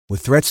With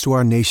threats to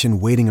our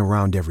nation waiting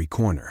around every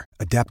corner,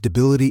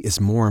 adaptability is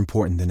more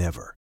important than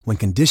ever. When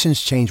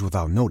conditions change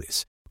without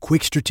notice,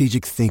 quick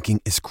strategic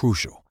thinking is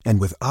crucial.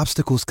 And with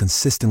obstacles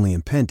consistently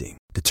impending,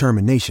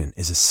 determination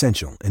is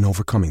essential in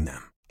overcoming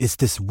them. It's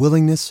this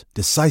willingness,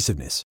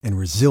 decisiveness, and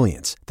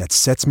resilience that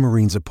sets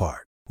Marines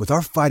apart. With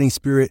our fighting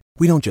spirit,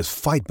 we don't just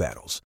fight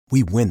battles,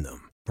 we win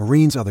them.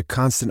 Marines are the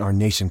constant our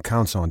nation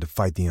counts on to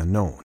fight the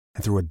unknown.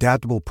 And through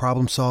adaptable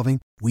problem solving,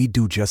 we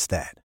do just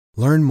that.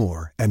 Learn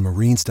more at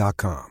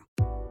marines.com.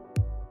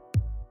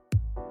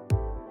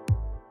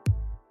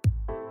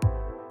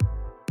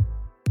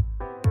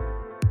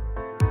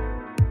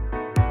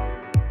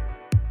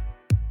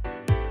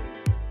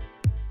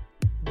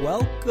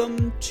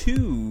 Welcome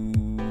to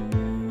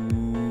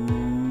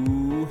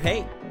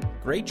Hey,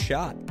 Great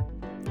Shot.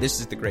 This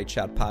is the Great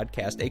Shot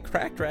Podcast, a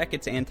Cracked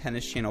Racquets and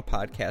Tennis Channel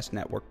Podcast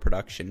Network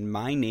production.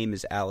 My name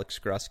is Alex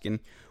Gruskin.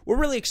 We're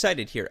really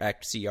excited here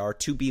at XCR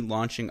to be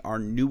launching our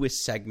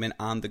newest segment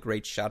on the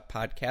Great Shot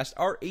Podcast,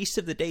 our Ace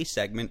of the Day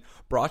segment,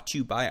 brought to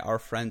you by our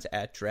friends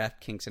at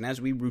DraftKings. And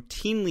as we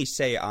routinely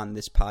say on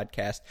this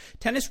podcast,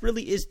 tennis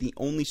really is the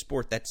only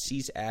sport that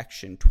sees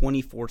action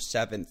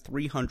 24/7,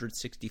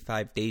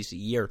 365 days a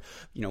year.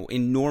 You know,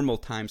 in normal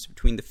times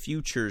between the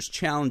Futures,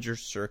 Challenger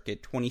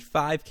Circuit,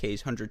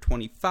 25Ks,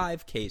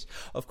 125Ks.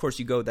 Of course,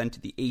 you go then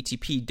to the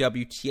ATP,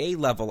 WTA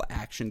level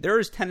action. There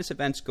is tennis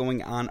events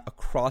going on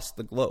across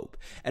the globe.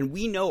 And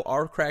we know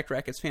our Cracked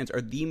Racquets fans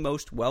are the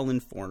most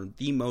well-informed,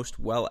 the most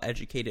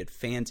well-educated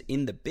fans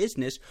in the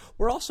business.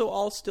 We're also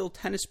all still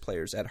tennis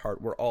players at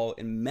heart. We're all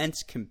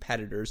immense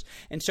competitors.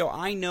 And so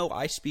I know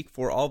I speak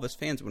for all of us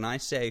fans when I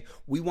say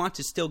we want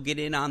to still get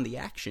in on the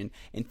action.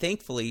 And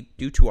thankfully,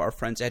 due to our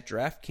friends at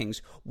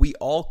DraftKings, we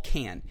all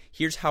can.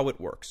 Here's how it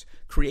works.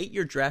 Create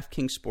your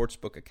DraftKings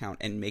Sportsbook account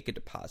and make a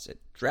deposit.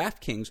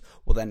 DraftKings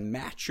will then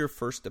match your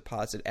first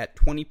deposit at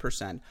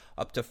 20%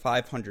 up to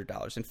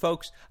 $500. And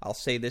folks, I'll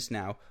say this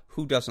now,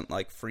 who doesn't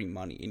like free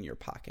money in your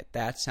pocket?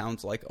 That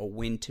sounds like a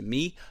win to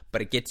me,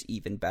 but it gets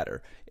even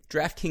better.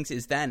 DraftKings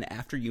is then,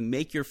 after you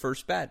make your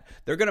first bet,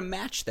 they're going to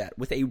match that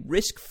with a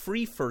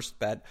risk-free first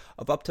bet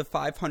of up to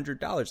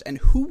 $500. And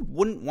who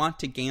wouldn't want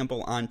to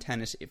gamble on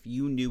tennis if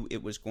you knew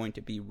it was going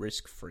to be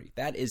risk-free?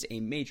 That is a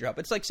major help.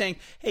 It's like saying,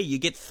 hey, you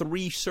get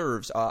 3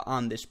 serves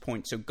on this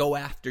point, so go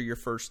after your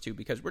first 2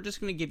 because we're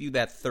just going to give you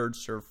that third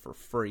serve for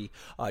free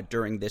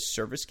during this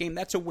service game.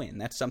 That's a win.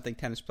 That's something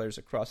tennis players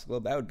across the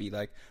globe, that would be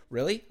like,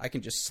 really? I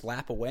can just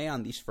slap away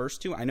on these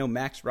first 2? I know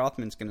Max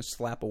Rothman's going to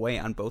slap away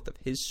on both of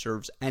his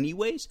serves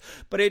anyways.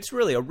 But it's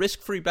really a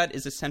risk-free bet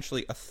is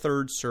essentially a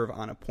third serve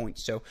on a point.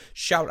 So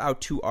shout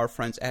out to our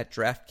friends at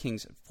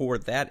DraftKings for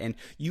that. And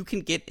you can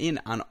get in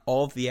on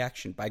all of the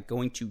action by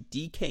going to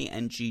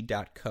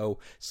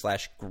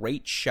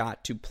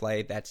dkng.co/greatshot to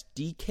play. That's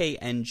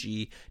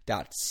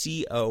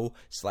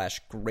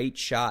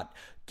dkng.co/greatshot.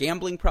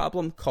 Gambling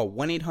problem? Call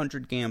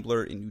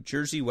 1-800-GAMBLER in New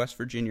Jersey, West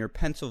Virginia,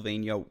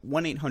 Pennsylvania,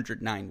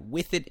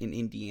 1-800-9-WITH-IT in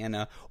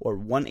Indiana, or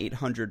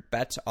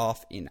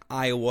 1-800-BETS-OFF in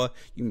Iowa.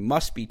 You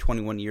must be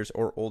 21 years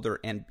or older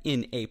and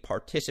in a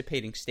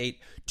participating state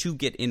to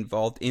get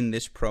involved in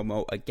this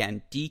promo.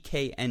 Again,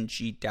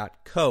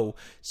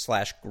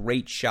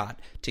 dkng.co/greatshot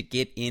to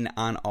get in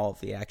on all of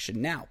the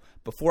action. Now,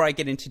 before I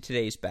get into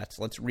today's bets,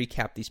 let's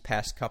recap these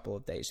past couple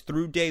of days.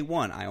 Through day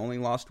one, I only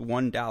lost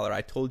 $1.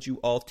 I told you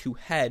all to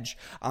hedge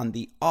on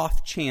the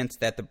off chance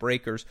that the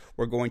Breakers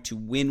were going to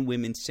win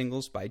women's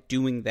singles by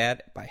doing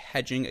that, by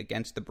hedging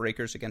against the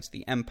Breakers, against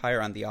the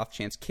Empire, on the off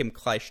chance Kim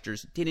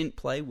Clijsters didn't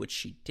play, which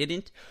she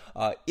didn't.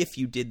 If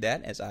you did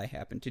that, as I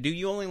happen to do,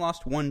 you only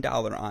lost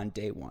 $1 on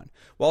day one.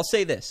 Well, I'll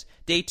say this.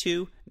 Day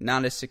two,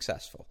 not as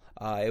successful.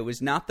 It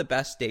was not the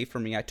best day for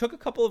me. I took a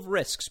couple of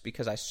risks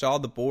because I saw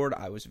the board.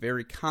 I was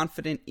very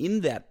confident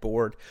in that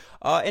board,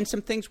 and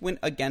some things went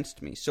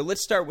against me. So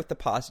let's start with the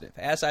positive.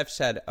 As I've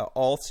said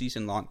all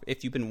season long,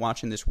 if you've been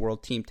watching this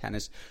World Team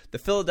Tennis, the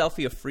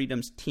Philadelphia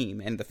Freedom's team,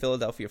 and the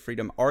Philadelphia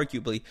Freedom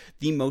arguably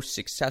the most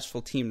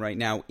successful team right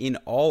now in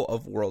all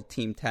of World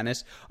Team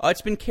Tennis,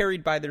 it's been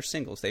carried by their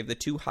singles. They have the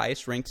 2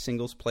 highest-ranked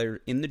singles players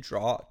in the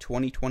draw,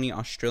 2020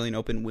 Australian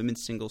Open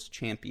women's singles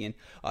champion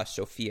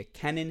Sofia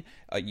Kenin,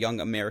 a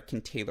young American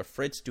Taylor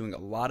Fritz, doing a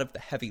lot of the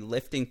heavy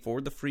lifting for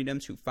the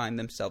Freedoms, who find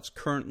themselves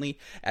currently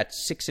at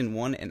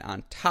 6-1 and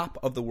on top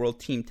of the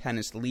World Team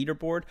Tennis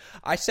leaderboard.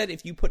 I said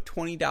if you put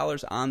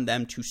 $20 on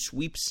them to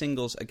sweep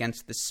singles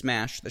against the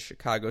Smash, the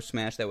Chicago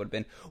Smash, that would have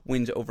been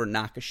wins over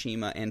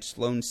Nakashima and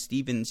Sloane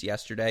Stephens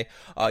yesterday,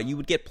 you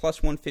would get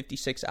plus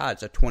 156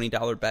 odds. A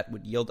 $20 bet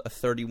would yield a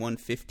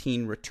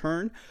 31.15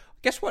 return.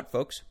 Guess what,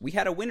 folks? We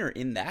had a winner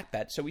in that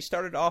bet, so we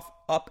started off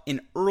up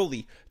an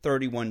early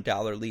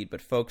 $31 lead,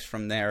 but folks,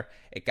 from there,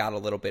 it got a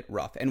little bit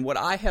rough. And what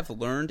I have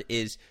learned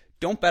is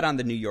don't bet on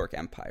the New York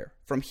Empire.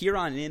 From here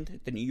on in,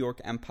 the New York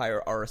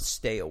Empire are a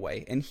stay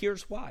away, and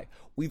here's why.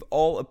 We've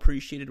all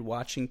appreciated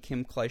watching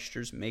Kim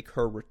Clijsters make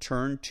her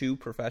return to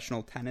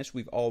professional tennis.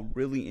 We've all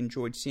really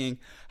enjoyed seeing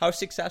how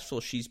successful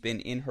she's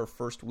been in her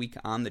first week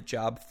on the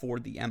job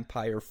for the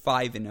Empire,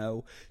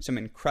 5-0, some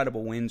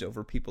incredible wins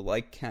over people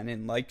like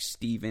Kenin, like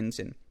Stephens,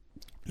 and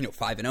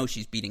 5-0,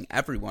 she's beating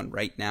everyone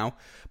right now,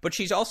 but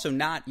she's also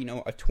not,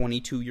 a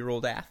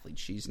 22-year-old athlete.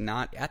 She's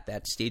not at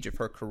that stage of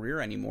her career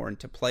anymore, and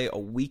to play a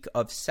week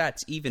of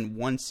sets, even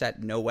one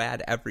set no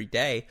ad every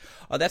day,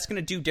 that's going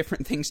to do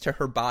different things to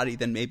her body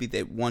than maybe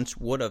they once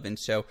would have. And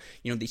so,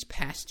 these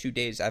past 2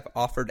 days, I've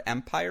offered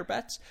Empire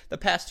bets. The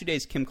past 2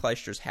 days, Kim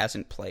Clijsters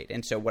hasn't played,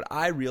 and so what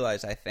I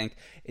realize, I think,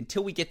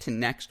 until we get to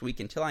next week,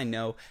 until I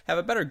have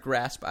a better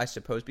grasp, I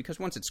suppose, because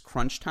once it's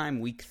crunch time,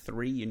 week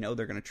 3,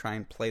 they're going to try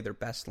and play their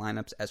best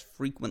lineups as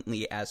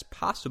frequently as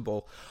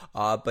possible,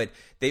 but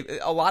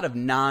a lot of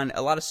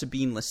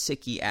Sabine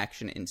Lisicki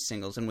action in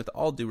singles, and with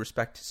all due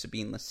respect to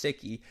Sabine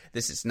Lisicki,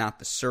 this is not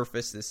the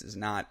surface. This is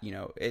not,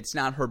 it's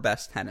not her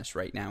best tennis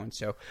right now, and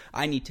so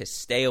I need to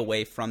stay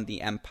away from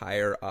the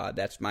Empire.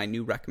 That's my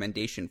new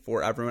recommendation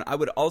for everyone. I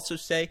would also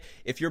say,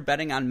 if you're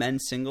betting on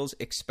men's singles,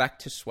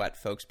 expect to sweat,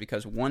 folks,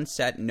 because one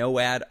set no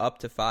ad up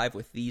to 5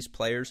 with these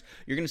players,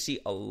 you're going to see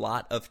a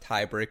lot of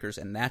tiebreakers,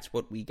 and that's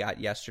what we got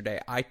yesterday.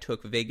 I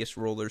took Vegas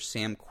Rollers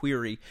Sam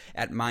Querrey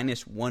at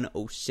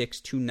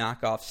 -106 to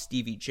knock off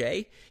Stevie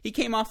J. He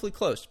came awfully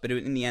close, but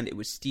in the end, it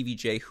was Stevie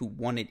J who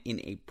won it in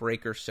a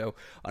breaker, so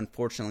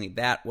unfortunately,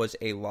 that was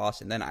a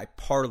loss. And then I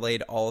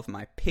parlayed all of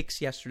my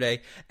picks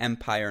yesterday,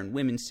 Empire and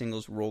women's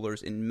singles,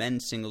 Rollers in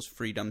men's singles,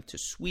 Freedom to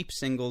sweep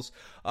singles.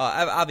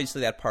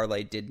 Obviously, that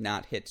parlay did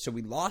not hit, so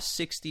we lost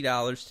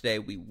 $60 today.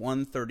 We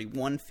won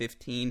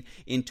 $31.15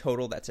 in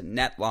total. That's a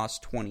net loss,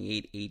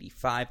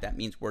 $28.85. That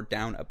means we're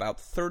down about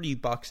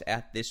 $30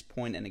 at this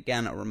point. And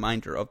again, a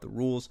reminder of the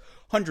rules: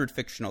 100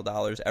 fictional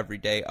dollars every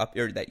day up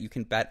here that you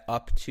can bet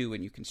up to,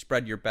 and you can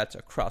spread your bets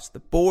across the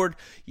board.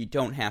 You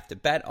don't have to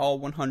bet all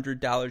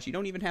 $100. You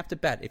don't even have to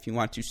bet if you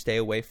want to stay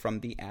away from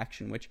the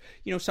action, which,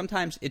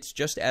 sometimes it's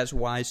just as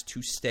wise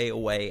to stay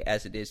away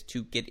as it is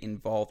to get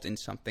involved in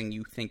something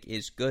you think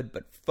is good.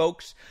 But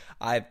folks,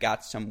 I've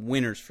got some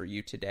winners for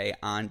you today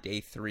on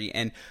day 3,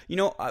 and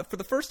for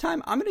the first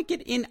time, I'm going to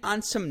get in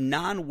on some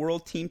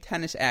non-world team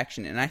tennis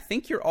action, and I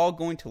think you're all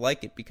going to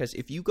like it, because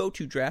if you go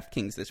to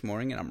DraftKings this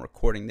morning, and I'm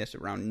recording this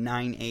around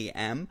 9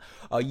 a.m.,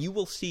 you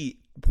will see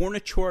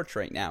Borna Coric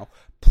right now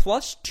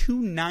plus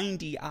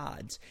 290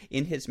 odds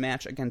in his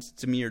match against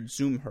Damir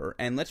Dzumhur.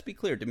 And let's be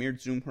clear,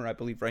 Damir Dzumhur, I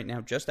believe right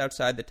now, just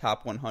outside the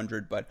top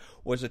 100, but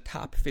was a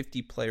top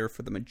 50 player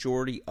for the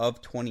majority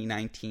of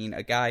 2019,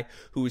 a guy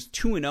who was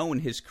 2-0 in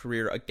his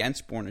career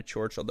against Borna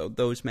Coric, although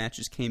those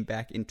matches came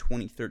back in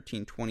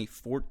 2013,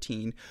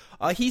 2014.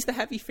 He's the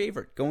heavy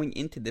favorite going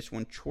into this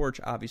one. Coric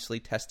obviously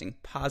testing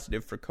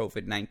positive for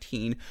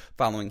COVID-19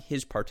 following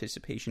his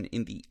participation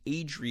in the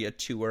Adria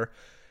Tour.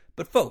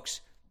 But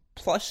folks,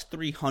 plus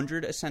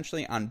 300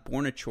 essentially on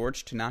Borna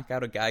Coric to knock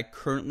out a guy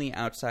currently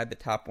outside the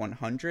top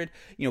 100.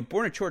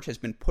 Borna Coric has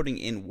been putting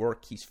in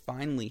work. He's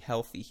finally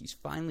healthy. He's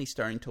finally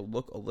starting to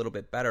look a little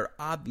bit better.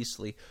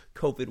 Obviously,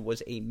 COVID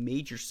was a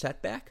major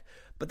setback,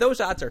 but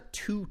those odds are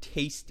too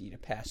tasty to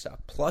pass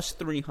up. Plus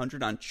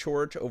 300 on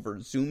Coric over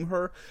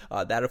Dzumhur.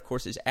 That, of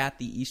course, is at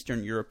the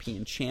Eastern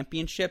European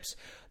Championships.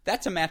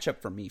 That's a matchup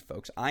for me,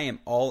 folks. I am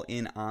all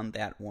in on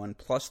that one.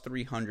 Plus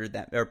 300,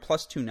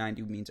 plus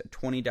 290 means a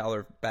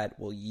 $20 bet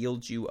will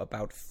yield you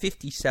about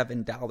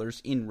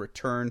 $57 in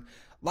return.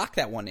 Lock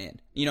that one in.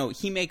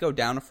 He may go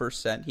down a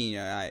first set.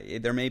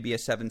 There may be a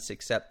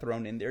 7-6 set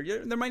thrown in there.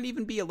 There might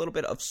even be a little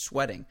bit of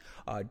sweating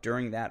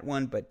during that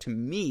one. But to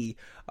me,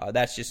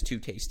 that's just too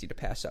tasty to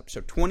pass up. So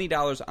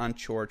 $20 on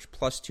Coric,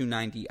 plus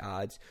 290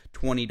 odds,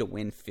 20 to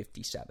win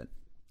 57.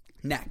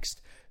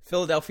 Next,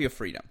 Philadelphia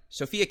Freedom.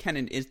 Sofia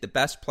Kenin is the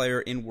best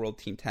player in world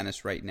team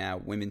tennis right now,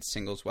 women's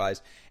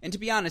singles-wise. And to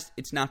be honest,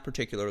 it's not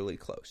particularly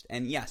close.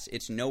 And yes,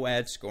 it's no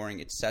ad scoring.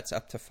 It sets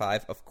up to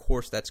 5. Of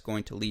course, that's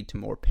going to lead to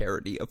more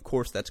parity. Of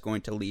course, that's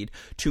going to lead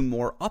to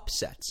more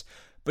upsets.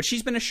 But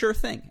she's been a sure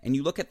thing. And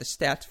you look at the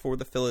stats for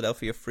the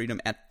Philadelphia Freedom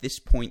at this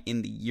point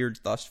in the year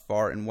thus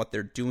far and what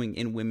they're doing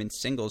in women's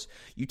singles.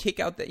 You take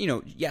out that,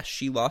 yes,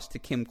 she lost to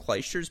Kim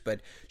Clijsters,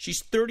 but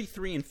she's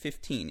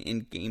 33-15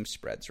 in game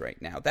spreads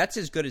right now. That's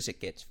as good as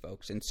it gets,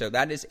 folks. And so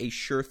that is a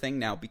sure thing.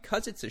 Now,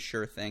 because it's a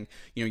sure thing,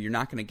 you're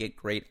not going to get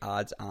great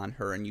odds on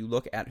her. And you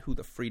look at who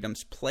the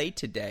Freedoms play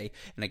today.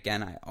 And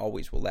again, I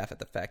always will laugh at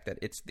the fact that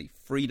it's the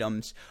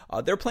Freedoms.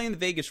 They're playing the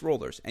Vegas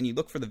Rollers. And you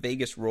look for the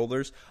Vegas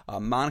Rollers,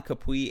 Monica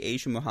Pui,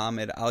 Asia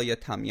Muhammad, Alya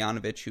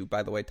Tomljanovic, who,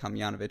 by the way,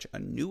 Tomljanovic, a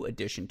new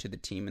addition to the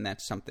team, and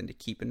that's something to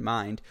keep in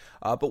mind.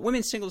 But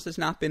women's singles has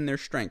not been their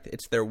strength.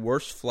 It's their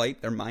worst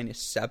flight. They're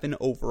 -7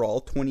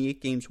 overall,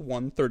 28 games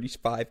won,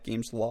 35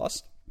 games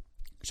lost.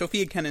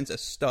 Sofia Kenin's a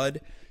stud.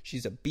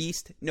 She's a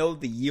beast. No,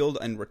 the yield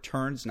and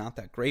return is not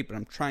that great, but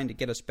I'm trying to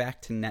get us back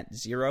to net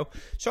zero.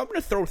 So I'm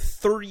going to throw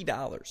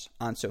 $30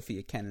 on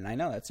Sofia Kenin. I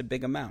know that's a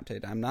big amount.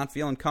 I'm not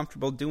feeling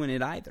comfortable doing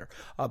it either.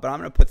 But I'm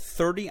going to put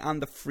 30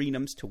 on the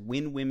Freedoms to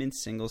win women's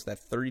singles. That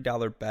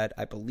 $30 bet,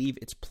 I believe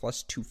it's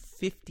plus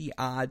 250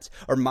 odds,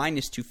 or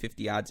minus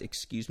 250 odds,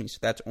 excuse me. So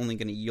that's only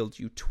going to yield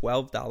you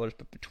 $12.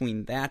 But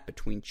between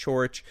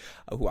Coric,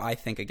 who I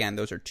think, again,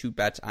 those are two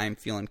bets I'm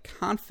feeling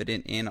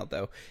confident in,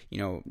 although,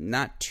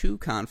 not too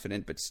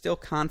confident, but still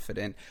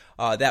confident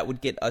that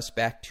would get us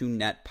back to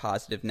net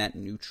positive, net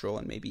neutral,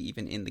 and maybe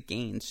even in the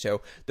gains.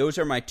 So those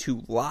are my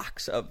two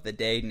locks of the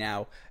day.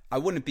 Now, I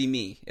wouldn't be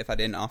me if I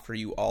didn't offer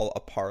you all a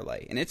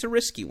parlay, and it's a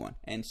risky one.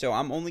 And so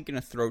I'm only going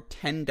to throw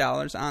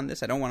 $10 on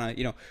this. I don't want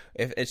to,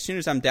 as soon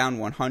as I'm down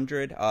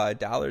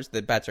 $100,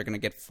 the bets are going to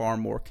get far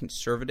more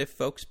conservative.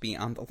 Folks, be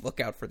on the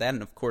lookout for that.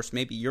 And of course,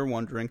 maybe you're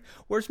wondering,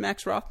 where's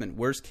Max Rothman?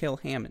 Where's Cale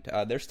Hammond?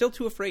 They're still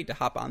too afraid to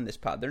hop on this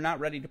pod. They're not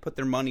ready to put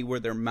their money where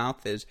their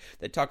mouth is.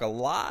 They talk a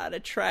lot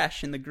of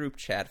trash in the group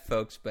chat,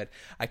 folks, but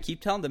I keep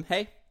telling them,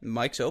 hey,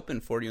 mic's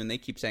open for you, and they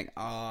keep saying,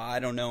 I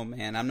don't know,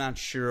 man, I'm not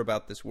sure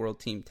about this World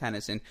Team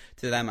Tennis. And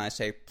to them I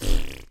say,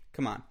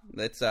 come on,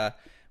 let's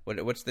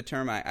what's the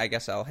term? I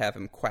guess I'll have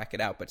him quack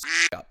it out, but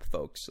up,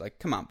 folks. Like,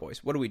 come on,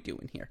 boys, what are we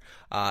doing here?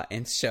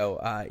 And so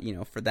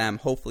for them,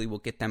 hopefully we'll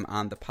get them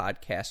on the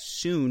podcast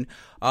soon.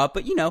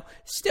 But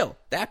still,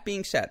 that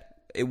being said,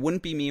 it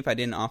wouldn't be me if I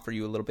didn't offer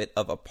you a little bit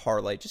of a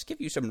parlay. Just give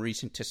you some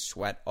reason to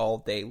sweat all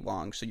day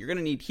long. So you're going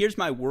to need, here's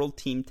my World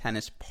Team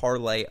Tennis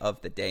parlay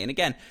of the day. And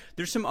again,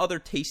 there's some other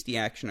tasty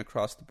action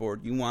across the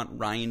board. You want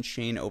Ryan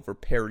Shane over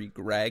Perry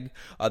Gregg.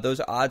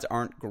 Those odds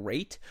aren't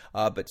great,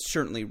 but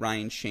certainly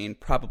Ryan Shane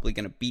probably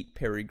going to beat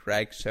Perry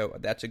Gregg. So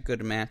that's a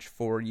good match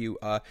for you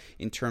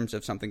in terms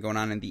of something going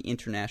on in the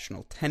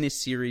International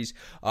Tennis Series.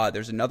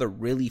 There's another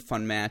really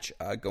fun match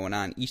going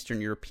on, Eastern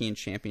European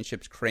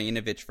Championships,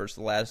 Krajinovic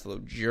versus Laszlo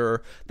Djur.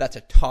 That's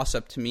a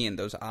toss-up to me, and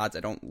those odds I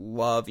don't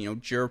love.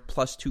 Djur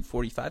plus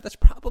 245, that's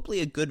probably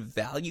a good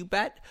value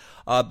bet,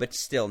 but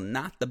still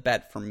not the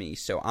bet for me,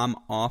 so I'm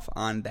off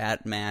on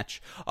that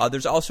match.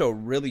 There's also a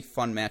really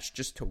fun match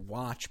just to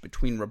watch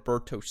between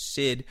Roberto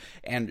Cid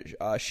and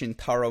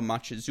Shintaro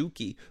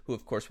Machizuki, who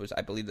of course was,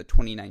 I believe, the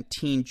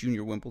 2019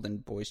 Junior Wimbledon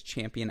boys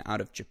champion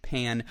out of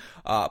Japan.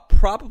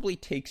 Probably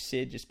take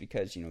Cid just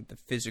because, the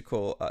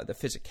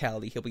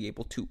physicality he'll be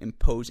able to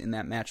impose in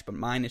that match, but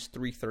minus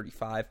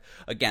 335.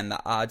 Again, the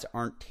odds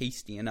aren't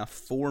tasty enough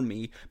for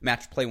me.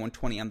 Match play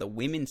 120 on the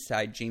women's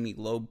side. Jamie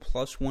Loeb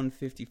plus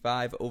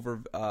 155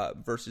 over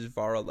versus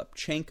Vara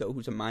Lepchenko,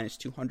 who's a minus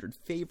 200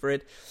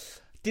 favorite.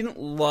 Didn't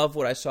love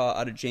what I saw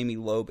out of Jamie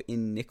Loeb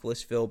in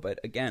Nicholasville, but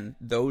again,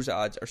 those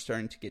odds are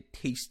starting to get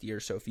tastier,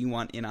 so if you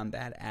want in on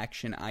that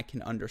action, I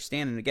can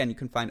understand. And again, you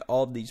can find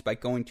all of these by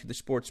going to the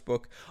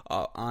sportsbook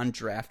on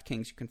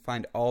DraftKings. You can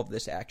find all of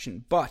this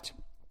action, but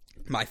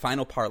my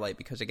final parlay,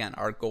 because again,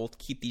 our goal to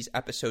keep these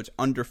episodes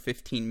under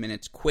 15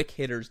 minutes, quick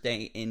hitters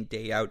day in,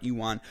 day out. You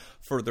want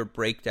further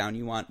breakdown.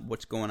 You want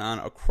what's going on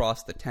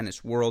across the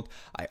tennis world.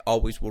 I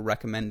always will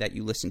recommend that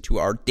you listen to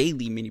our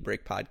daily mini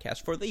break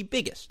podcast for the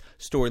biggest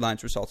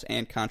storylines, results,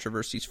 and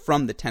controversies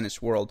from the tennis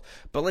world.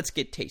 But let's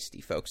get tasty,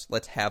 folks.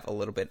 Let's have a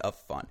little bit of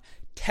fun.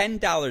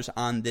 $10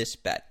 on this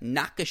bet.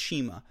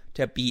 Nakashima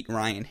to beat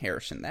Ryan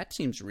Harrison. That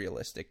seems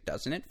realistic,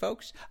 doesn't it,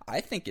 folks?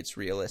 I think it's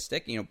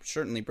realistic.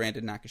 Certainly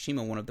Brandon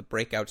Nakashima, one of the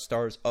breakout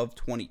stars of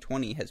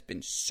 2020, has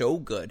been so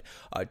good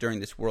during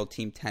this World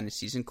Team Tennis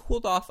season.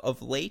 Cooled off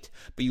of late,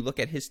 but you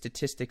look at his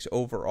statistics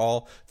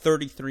overall,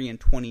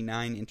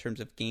 33-29 in terms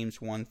of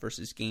games won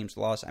versus games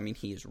lost. I mean,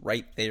 he is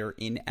right there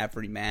in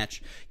every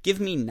match.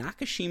 Give me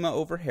Nakashima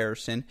over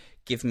Harrison.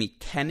 Give me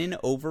Kenin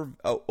over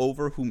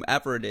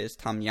whomever it is,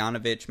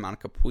 Tomljanovic,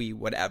 Monica Pui,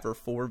 whatever,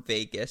 for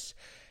Vegas.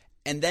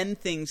 And then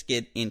things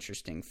get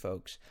interesting,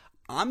 folks.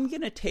 I'm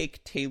going to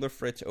take Taylor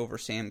Fritz over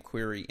Sam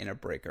Querrey in a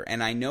breaker.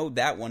 And I know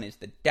that one is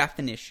the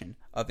definition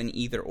of an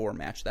either-or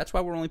match. That's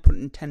why we're only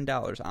putting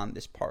 $10 on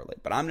this parlay.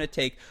 But I'm going to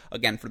take,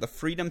 again, for the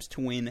freedoms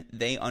to win,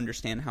 they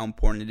understand how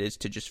important it is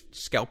to just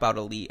scalp out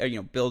a lead,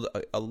 or, build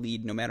a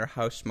lead no matter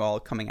how small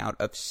coming out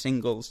of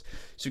singles.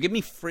 So give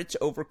me Fritz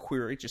over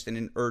Querrey just in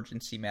an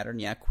urgency matter. And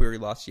yeah, Querrey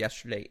lost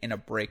yesterday in a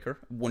breaker.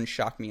 Wouldn't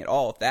shock me at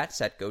all if that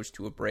set goes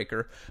to a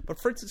breaker. But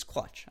Fritz is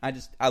clutch.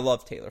 I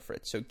love Taylor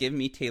Fritz. So give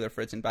me Taylor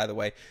Fritz. And by the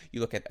way,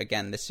 you look at,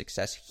 again, the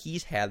success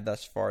he's had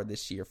thus far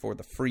this year for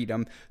the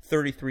freedom.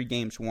 33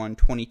 games won,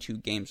 22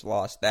 games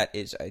lost. That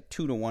is a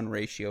 2-to-1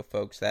 ratio,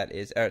 folks. That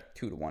is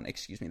 2-to-1,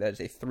 excuse me. That is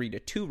a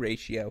 3-to-2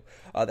 ratio.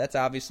 That's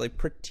obviously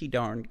pretty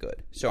darn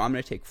good. So I'm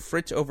going to take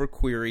Fritz over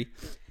Querrey.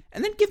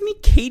 And then give me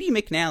Katie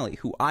McNally,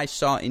 who I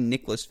saw in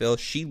Nicholasville.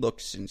 She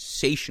looked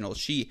sensational.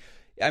 She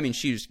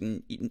was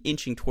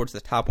inching towards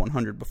the top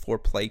 100 before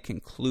play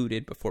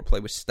concluded, before play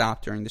was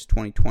stopped during this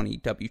 2020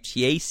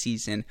 WTA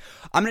season.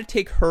 I'm going to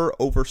take her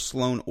over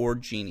Sloane or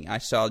Jeannie. I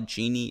saw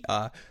Jeannie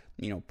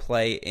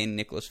play in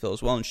Nicholasville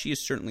as well, and she is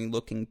certainly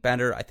looking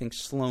better. I think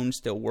Sloane's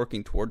still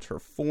working towards her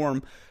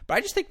form, but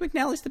I just think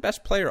McNally's the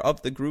best player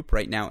of the group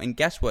right now. And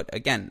guess what?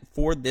 Again,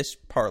 for this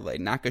parlay,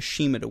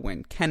 Nakashima to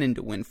win, Kenin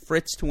to win,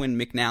 Fritz to win,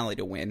 McNally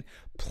to win,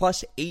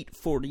 plus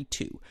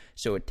 842.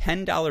 So a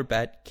 $10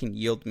 bet can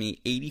yield me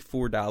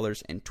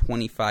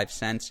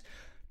 $84.25.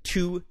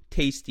 Too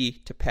tasty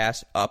to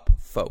pass up,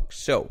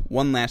 folks. So,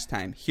 one last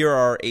time, here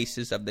are our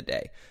aces of the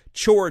day.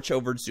 Coric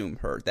over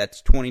Zumher,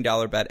 that's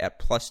 $20 bet at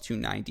plus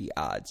 290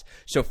 odds.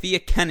 Sophia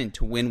Kenin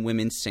to win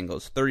women's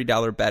singles,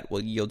 $30 bet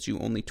will yield you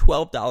only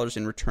 $12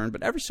 in return,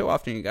 but every so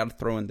often you got to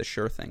throw in the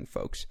sure thing,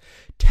 folks.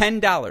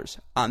 $10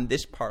 on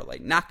this parlay.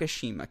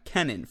 Nakashima,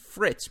 Kenin,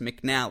 Fritz,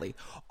 McNally,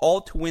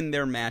 all to win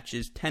their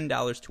matches,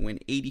 $10 to win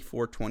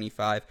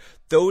 $84.25.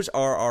 Those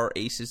are our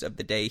aces of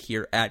the day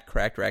here at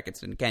Cracked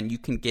Racquets. And again, you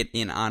can get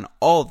in on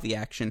all of the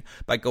action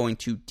by going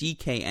to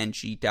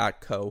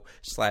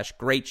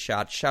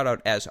dkng.co/greatshot. Shout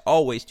out, as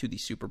always, to the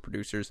super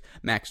producers,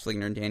 Max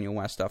Fligner and Daniel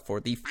Westoff, for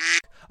the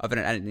of an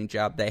editing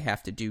job they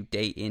have to do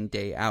day in,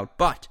 day out.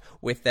 But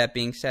with that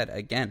being said,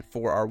 again,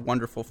 for our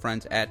wonderful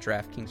friends at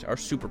DraftKings, our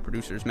super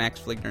producers, Max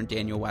Fligner and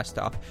Daniel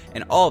Westoff,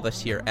 and all of us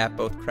here at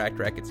both Cracked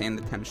Racquets and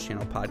the Tennis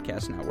Channel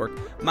Podcast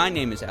Network, my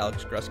name is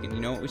Alex Gruskin.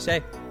 You know what we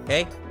say?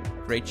 Hey,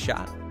 great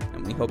shot.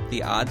 And we hope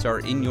the odds are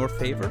in your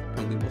favor,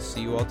 and we will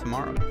see you all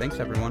tomorrow. Thanks,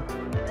 everyone.